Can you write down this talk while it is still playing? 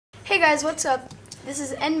guys, what's up? This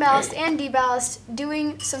is NBallast and dballast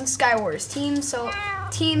doing some Skywars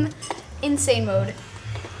team insane mode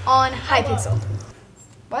on Hypixel.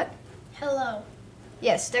 What? Hello.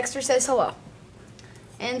 Yes, Dexter says hello.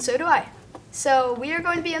 And so do I. So we are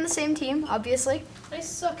going to be on the same team, obviously. I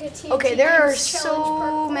suck at team. Okay, there are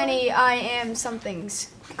so many I am somethings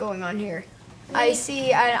going on here. I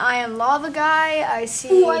see I am lava guy. I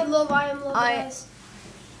see. Ooh, I am lava guys.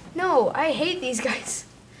 No, I hate these guys.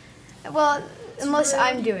 Well, unless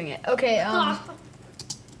I'm doing it. Okay,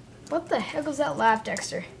 what the heck was that laugh,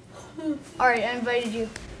 Dexter? Alright, I invited you.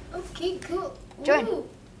 Okay, cool. Join.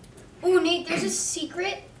 Ooh, Nate, there's a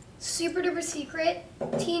secret, super duper secret,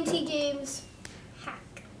 TNT Games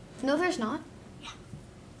hack. No, there's not. Yeah.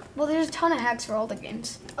 Well, there's a ton of hacks for all the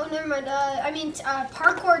games. Oh, never mind. I mean,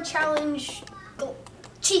 parkour challenge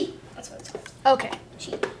cheat. That's what it's called. Okay.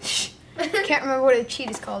 Cheat. Can't remember what a cheat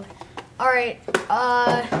is called. Alright,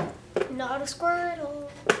 Not a Squirtle.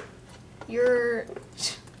 You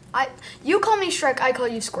call me Shrek, I call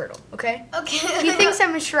you Squirtle, okay? Okay. He thinks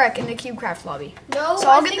I'm a Shrek in the CubeCraft lobby. No, so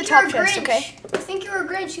I'll get the top chest, okay? I think you're a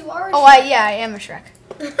Grinch. You are a Oh, Shrek. yeah, I am a Shrek.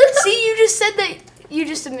 See, you just said that. You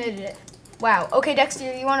just admitted it. Wow. Okay,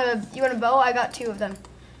 Dexter, you want a bow? I got 2 of them.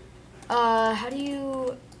 How do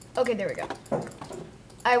you? Okay, there we go.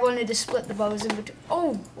 I wanted to split the bows in between.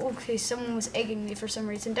 Oh, okay. Someone was egging me for some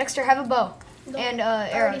reason. Dexter, have a bow and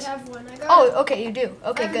arrows. I already have one. I got it. Okay, you do.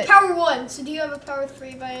 Okay, good. Power 1. So do you have a power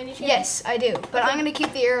 3 by any chance? Yes, I do. But I'm gonna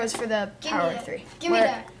keep the arrows for the power 3. Give me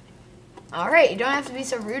that. All right, you don't have to be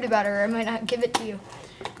so rude about it, or I might not give it to you.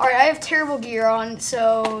 All right, I have terrible gear on,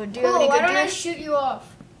 so do you have any good why don't gear? I shoot you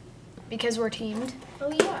off? Because we're teamed.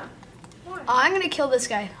 Oh yeah. Why? I'm gonna kill this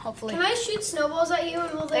guy, hopefully. Can I shoot snowballs at you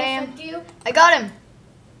and will they affect you? I got him.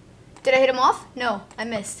 Did I hit him off? No, I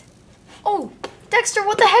missed. Oh, Dexter,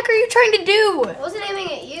 what the heck are you trying to do? I wasn't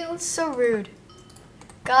aiming at you. It's so rude.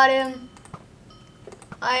 Got him.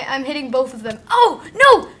 I'm hitting both of them. Oh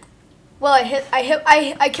no! Well,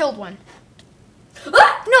 I killed one.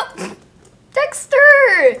 Ah, no,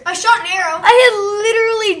 Dexter! I shot an arrow. I had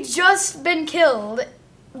literally just been killed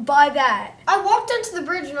by that. I walked onto the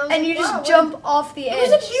bridge and I was and like, you just wow, jump off the edge.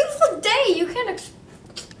 It was a beautiful day. You can't.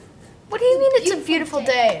 What do you mean it's a beautiful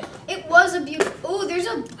day? It was a beautiful. Oh, there's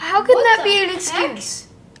a. How can that the be an heck? excuse?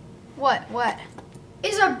 What? What?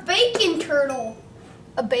 Is a bacon turtle.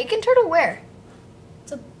 A bacon turtle? Where?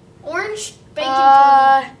 It's a orange bacon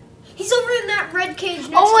turtle. He's over in that red cage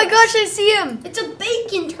next Oh my to gosh, us. I see him. It's a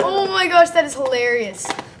bacon turtle. Oh my gosh, that is hilarious.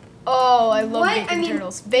 Oh, I love bacon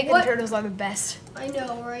turtles. Bacon turtles are the best. I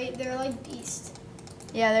know, right? They're like beasts.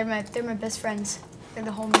 Yeah, they're my best friends. They're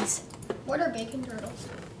the homies. What are bacon turtles?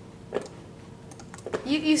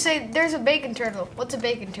 You say there's a bacon turtle. What's a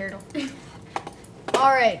bacon turtle? All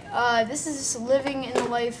right. This is living in the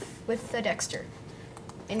life with the Dexter.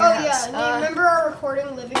 In your house. Yeah. Remember our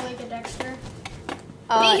recording, living like a Dexter? No,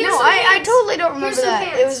 I totally don't remember that.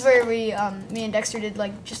 Pants. It was where me and Dexter did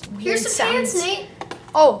like just weird Here's some sounds. pants, Nate.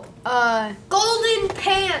 Oh, golden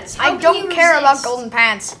pants. I don't care about golden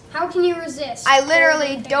pants. How can you resist? I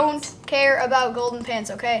literally don't care about golden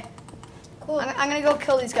pants, okay? Cool. I'm gonna go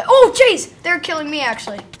kill these guys. Oh, jeez! They're killing me,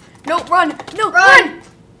 actually. No, run! No, Run!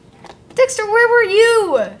 Dexter, where were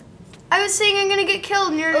you? I was saying I'm gonna get killed,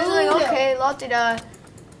 and you're just like, no. okay, la-di-da.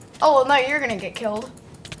 Oh, well, now you're gonna get killed.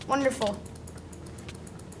 Wonderful.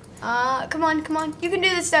 Come on, come on. You can do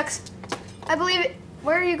this, Dex. I believe it.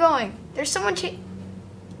 Where are you going? There's someone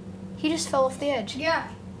He just fell off the edge. Yeah.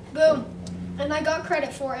 Boom. And I got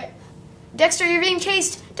credit for it. Dexter, you're being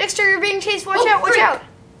chased. Dexter, you're being chased. Watch out, watch out.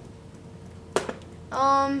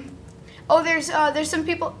 Oh, there's some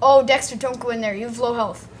people. Oh, Dexter, don't go in there. You have low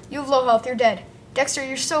health. You have low health. You're dead. Dexter,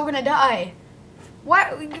 you're so gonna die.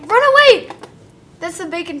 What? Run away! That's the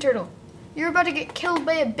bacon turtle. You're about to get killed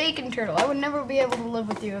by a bacon turtle. I would never be able to live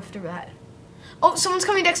with you after that. Oh, someone's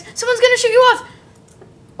coming, Dex. Someone's gonna shoot you off.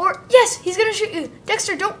 Or, yes, he's gonna shoot you.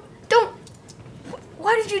 Dexter, don't.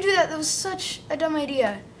 Why did you do that? That was such a dumb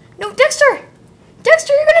idea. No, Dexter!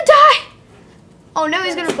 Dexter, you're gonna die! Oh, now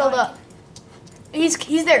he's gonna build up. He's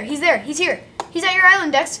there. He's here. He's at your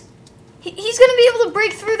island, Dex. He's gonna be able to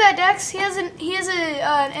break through that, Dex. He has an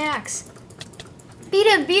axe. Beat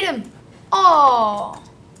him. Oh.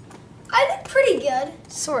 I did pretty good.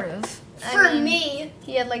 Sort of. For me.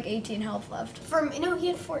 He had like 18 health left. For me, no, he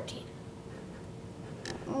had 14.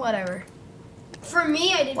 Whatever. For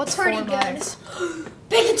me, I did pretty good.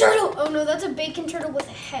 Bacon turtle! Oh no, that's a bacon turtle with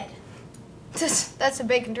a head. That's a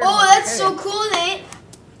bacon turtle. Oh, that's so cool, Nate.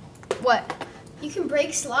 What? You can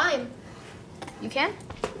break slime. You can?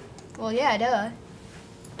 Well, yeah, duh.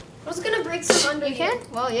 I was gonna break some under You here. can?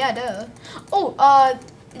 Well, yeah, duh. Oh,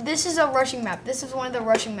 this is a rushing map. This is one of the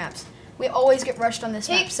rushing maps. We always get rushed on this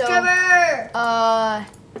map. Take So, cover!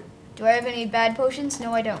 do I have any bad potions?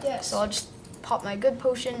 No, I don't. Yes. So I'll just pop my good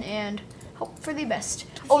potion and hope for the best.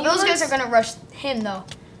 Oh, those guys are gonna rush him though.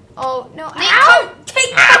 Oh no! Ow!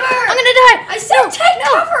 Take cover! I'm gonna die! I said take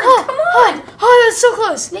cover! Come on! Oh, that's so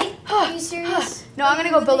close! Nate, are you serious? No, I'm gonna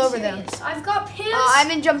go build over them. I've got pants.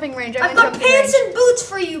 I'm in jumping range. I've got pants and boots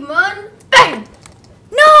for you, man. Bang!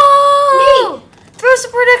 No! Nate. Throw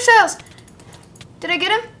some projectiles. Did I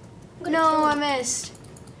get him? No, I missed.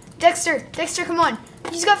 Dexter, come on.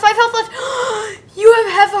 He's got 5 health left. You have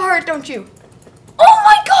half a heart, don't you? Oh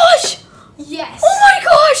my gosh! Yes. Oh my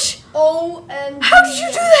gosh! Oh, and how did you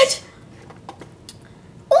do that?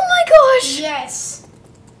 Oh my gosh! Yes.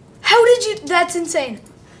 How did you? That's insane.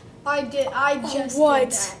 I did. I just what?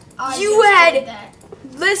 did that. I You just had did that.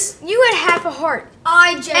 this. You had half a heart,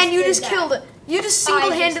 I just and you did just that. killed it. You just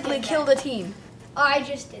single-handedly killed a team. I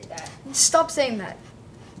just did that. Stop saying that.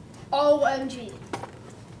 OMG.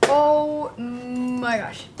 Oh my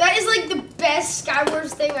gosh. That is like the best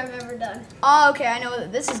Skywars thing I've ever done. Oh, okay. I know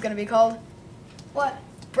what this is gonna be called. What?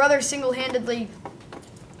 Brother single-handedly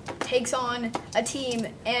takes on a team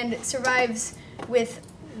and survives with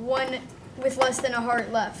less than a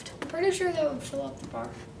heart left. I'm pretty sure that would fill up the bar.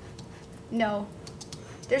 No.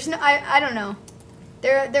 There's no I don't know.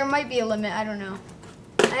 There might be a limit, I don't know.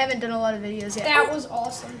 I haven't done a lot of videos yet. That was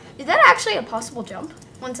awesome. Is that actually a possible jump?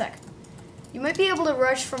 One sec. You might be able to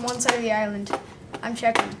rush from one side of the island. I'm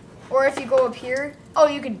checking. Or if you go up here, oh,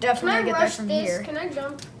 you could definitely get there from here. Can I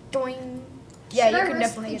jump? Doing. Yeah, Should you I can risk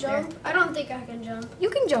definitely the get there. jump? I don't think I can jump. You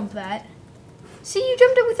can jump that. See, you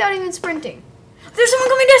jumped it without even sprinting. There's someone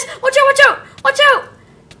coming to us! Watch out, watch out! Watch out!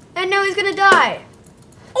 And now he's gonna die.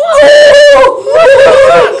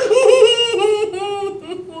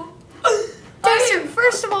 Dexter,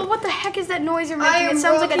 first of all, what the heck is that noise you're making? It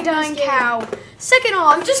sounds like a dying cow. Second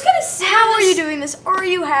off, I'm just gonna say how are you doing this? Are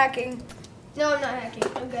you hacking? No, I'm not hacking.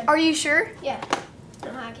 I'm good. Are you sure? Yeah,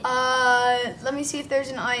 I'm hacking. Let me see if there's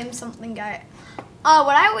an I am something guy.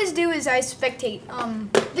 What I always do is I spectate.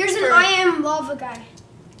 There's an I am lava guy.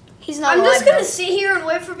 He's not. I'm just alive, gonna sit here and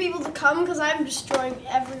wait for people to come because I'm destroying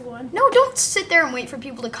everyone. No, don't sit there and wait for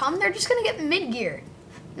people to come. They're just gonna get mid gear,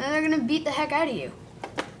 and then they're gonna beat the heck out of you.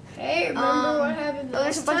 Hey, remember what happened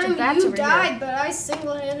there's a last bunch of time? bats You over died, here. but I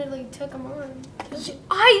single-handedly took them on.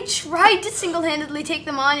 I tried to single-handedly take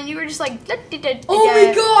them on, and you were just like, Oh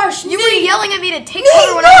my gosh! You were Nate! yelling at me to take Nate,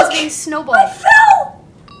 cover when I was look! being snowballed. I fell!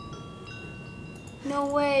 No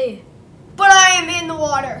way. But I am in the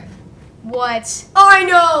water. What? I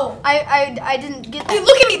know. I didn't get that. Hey,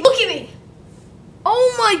 look at me! Look at me!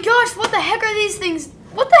 Oh my gosh! What the heck are these things?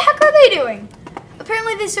 What the heck are they doing?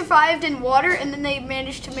 Apparently they survived in water, and then they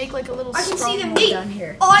managed to make like a little I can see them. stronghold down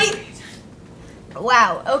here.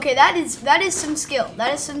 Wow. Okay, that is some skill.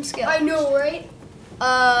 That is some skill. I know, right?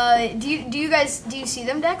 Do you see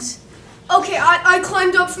them, Dex? Okay, I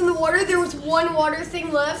climbed up from the water. There was one water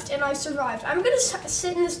thing left, and I survived. I'm gonna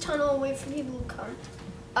sit in this tunnel and wait for people to come.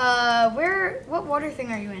 What water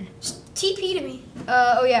thing are you in? Just TP to me.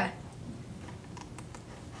 Oh yeah.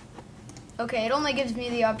 Okay, it only gives me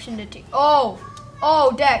the option to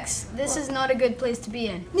Oh, Dex, this is not a good place to be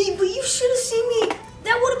in. Nate, but you should have seen me.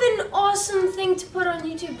 That would have been an awesome thing to put on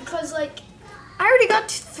YouTube because, like, I already got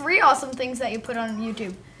 3 awesome things that you put on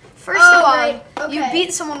YouTube. First of all, right. Okay. you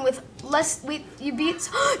beat someone with less. You beat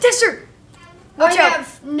Dexter. Watch I out!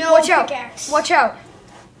 have no Watch out! pickaxe. Watch out!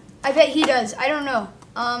 I bet he does. I don't know.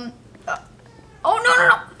 Oh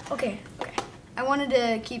no! Okay. I wanted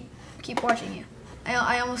to keep watching you.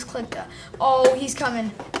 I almost clicked. Oh, he's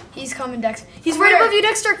coming. He's coming, Dex. He's right above you,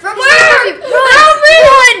 Dexter. From He's where? right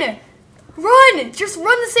above you. Run! Run! Just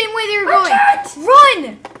run the same way that you're going. I can't.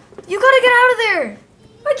 Run! You gotta get out of there.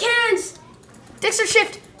 I can't. Dexter,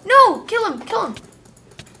 shift. No, kill him.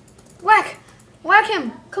 Whack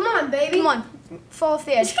him. Come on, baby. Come on, fall off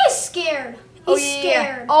the edge. This guy's scared. He's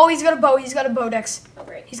scared. Oh, he's got a bow, Dex. Oh,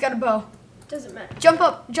 great. He's got a bow. Doesn't matter. Jump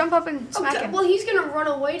up and smack him. Well, he's gonna run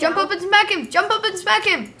away now. Jump up and smack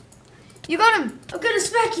him. You got him. I'm gonna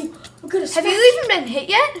smack you. Have you even been hit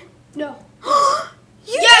yet? No.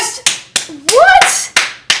 Yes. What?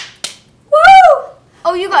 Woo!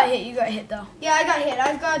 Oh, you got hit though. Yeah, I got hit.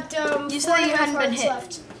 I've got You said you hadn't been hit.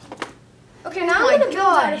 left. Okay, now Oh I'm my gonna build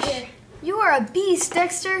out of gosh. here. You are a beast,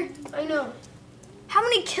 Dexter. I know. How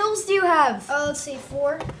many kills do you have? Let's see,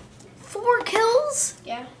 4. 4 kills?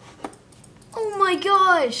 Yeah. Oh my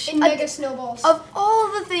gosh. And mega snowballs. Of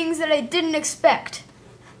all the things that I didn't expect,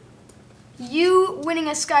 you winning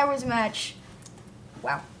a Skywars match.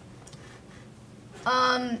 Wow.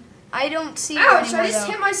 I don't see you Ouch! anymore, I just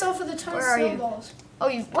though. hit myself with a ton Where of are you? snowballs. Oh,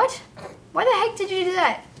 you what? Why the heck did you do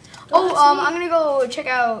that? Don't Oh, ask me. I'm gonna go check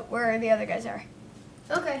out where the other guys are.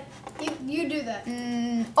 Okay, you do that.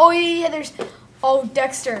 Oh yeah, there's. Oh,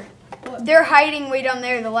 Dexter. What? They're hiding way down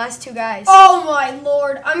there. The last two guys. Oh my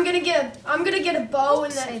lord! I'm gonna get a bow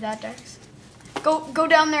and Say then. that, Dex. Go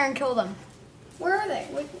down there and kill them. Where are they?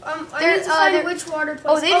 I They're- need to find they're- which water place.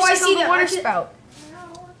 Oh, they just I took see out the them. water I can- spout.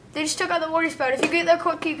 They just took out the water spout. If you get there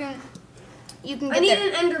quick, you can get I need there.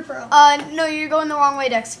 an ender pearl. No, you're going the wrong way,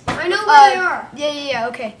 Dex. I know where they are. Yeah,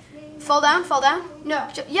 okay. Fall down. No.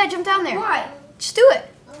 Yeah, jump down there. Why? Just do it,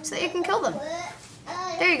 so that you can kill them.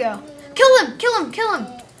 There you go. Kill him.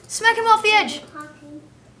 Smack him off the edge.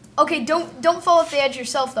 Okay, don't fall off the edge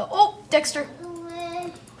yourself, though. Oh, Dexter.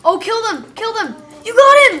 Oh, kill them. You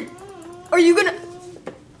got him. Are you gonna...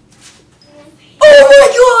 Oh my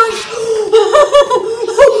gosh!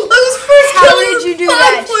 I was first. How did you do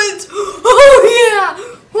that? Points. Oh yeah!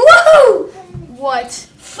 Woo! What?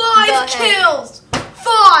 5 the heck? kills.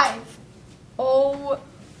 5. Oh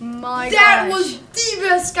my gosh. That was the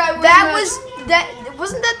best Skywars match.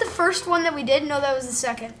 Wasn't that the first one that we did? No, that was the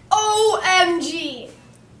second. OMG!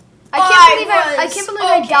 I can't believe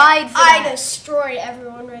I died for I that. destroyed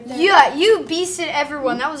everyone right there. Yeah, you beasted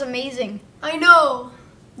everyone. That was amazing. I know.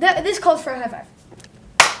 This calls for a high five.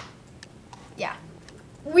 Yeah.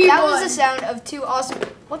 We That won. was the sound of two awesome...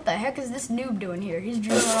 What the heck is this noob doing here? He's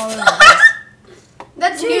drilling all over the place.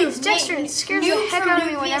 That's Jeez, noob. Dexter Noob scares the noob heck from out of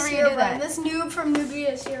me Noob whenever vs. you Hero do Brian. that. This noob from Noob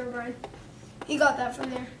vs. Hero Brian. He got that from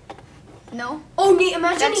there. No? Oh, neat.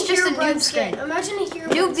 Imagine That's a just Hero a Brian noob skin. Imagine a Hero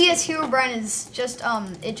Noob Brian vs. Hero Brian is just,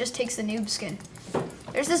 it just takes the noob skin.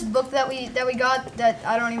 There's this book that we got that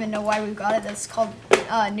I don't even know why we got it. That's called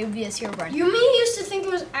Noob vs. Hero Brian. You mean used to think it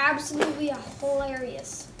was absolutely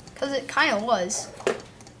hilarious. Because it kind of was.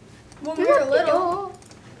 When we were little.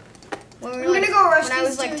 When we I'm were gonna go rush when I these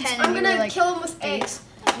was like dudes. 10 I'm and you gonna were like kill them with 8. eggs.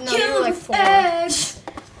 No, Kill you were them like with 4. eggs.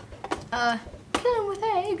 Kill him with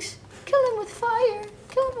eggs. Kill him with fire.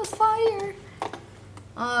 Kill him with fire.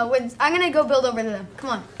 I'm gonna go build over to them.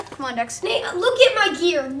 Come on, Dex. Nate, look at my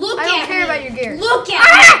gear. Look at I don't care me. about your gear. Look at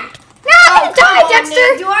Ah! me. No, I'm gonna die, Come on, Dexter.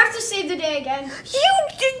 Nate. Do I have to save the day again?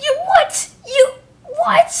 You what?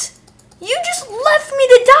 What? You just left me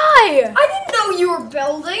to die. I didn't know you were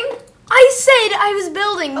building. I said I was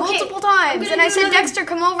building Okay, multiple I'm times, gonna and I do said, another- Dexter,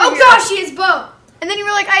 come over Oh here. gosh, he has bow. And then you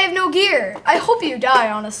were like, I have no gear. I hope you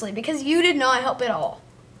die, honestly, because you did not help at all.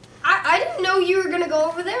 I didn't know you were gonna go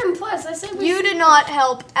over there, and plus I said You did not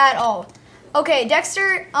help at all. Okay,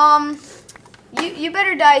 Dexter, you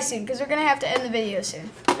better die soon, because we're gonna have to end the video soon.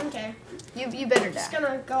 Okay, You better die. just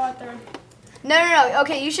gonna go out there. No.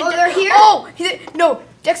 Okay, you should. Oh, they're here? Oh, no,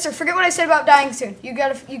 Dexter. Forget what I said about dying soon. You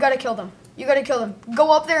gotta kill them. You gotta kill them.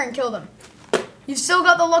 Go up there and kill them. You still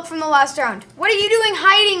got the luck from the last round. What are you doing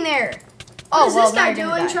hiding there? What is this now guy you're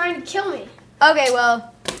gonna doing die. trying to kill me? Okay,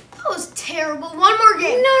 well. That was terrible. One more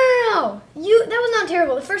game. No. That was not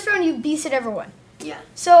terrible. The first round you beasted everyone. Yeah,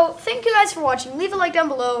 So thank you guys for watching. Leave a like down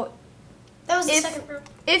below that was the If- second round.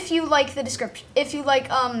 if you like the description. If you like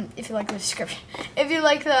the description. If you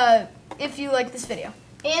like this video.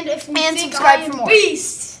 And if you And think subscribe I am for more.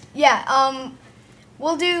 beast. Yeah,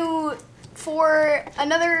 we'll do for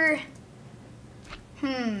another,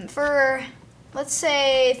 for let's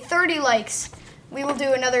say 30 likes, we will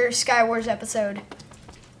do another Skywars episode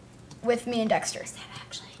with me and Dexter. Is that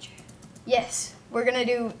actually true? Yes, we're gonna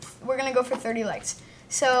go for 30 likes.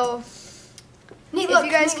 So Nate, if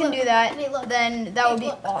you guys can do that, Nate, look. then that would be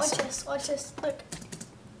Nate, look. awesome. Watch this. Look.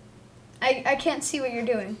 I can't see what you're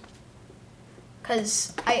doing,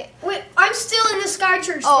 cause Wait, I'm still in the Sky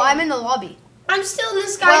Church. oh, thing. I'm in the lobby. I'm still in the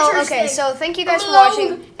Sky Well, Church. okay, thing. so thank you guys for I'm alone.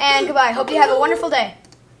 watching, and goodbye. Hope you have a wonderful day.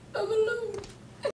 I'm alone.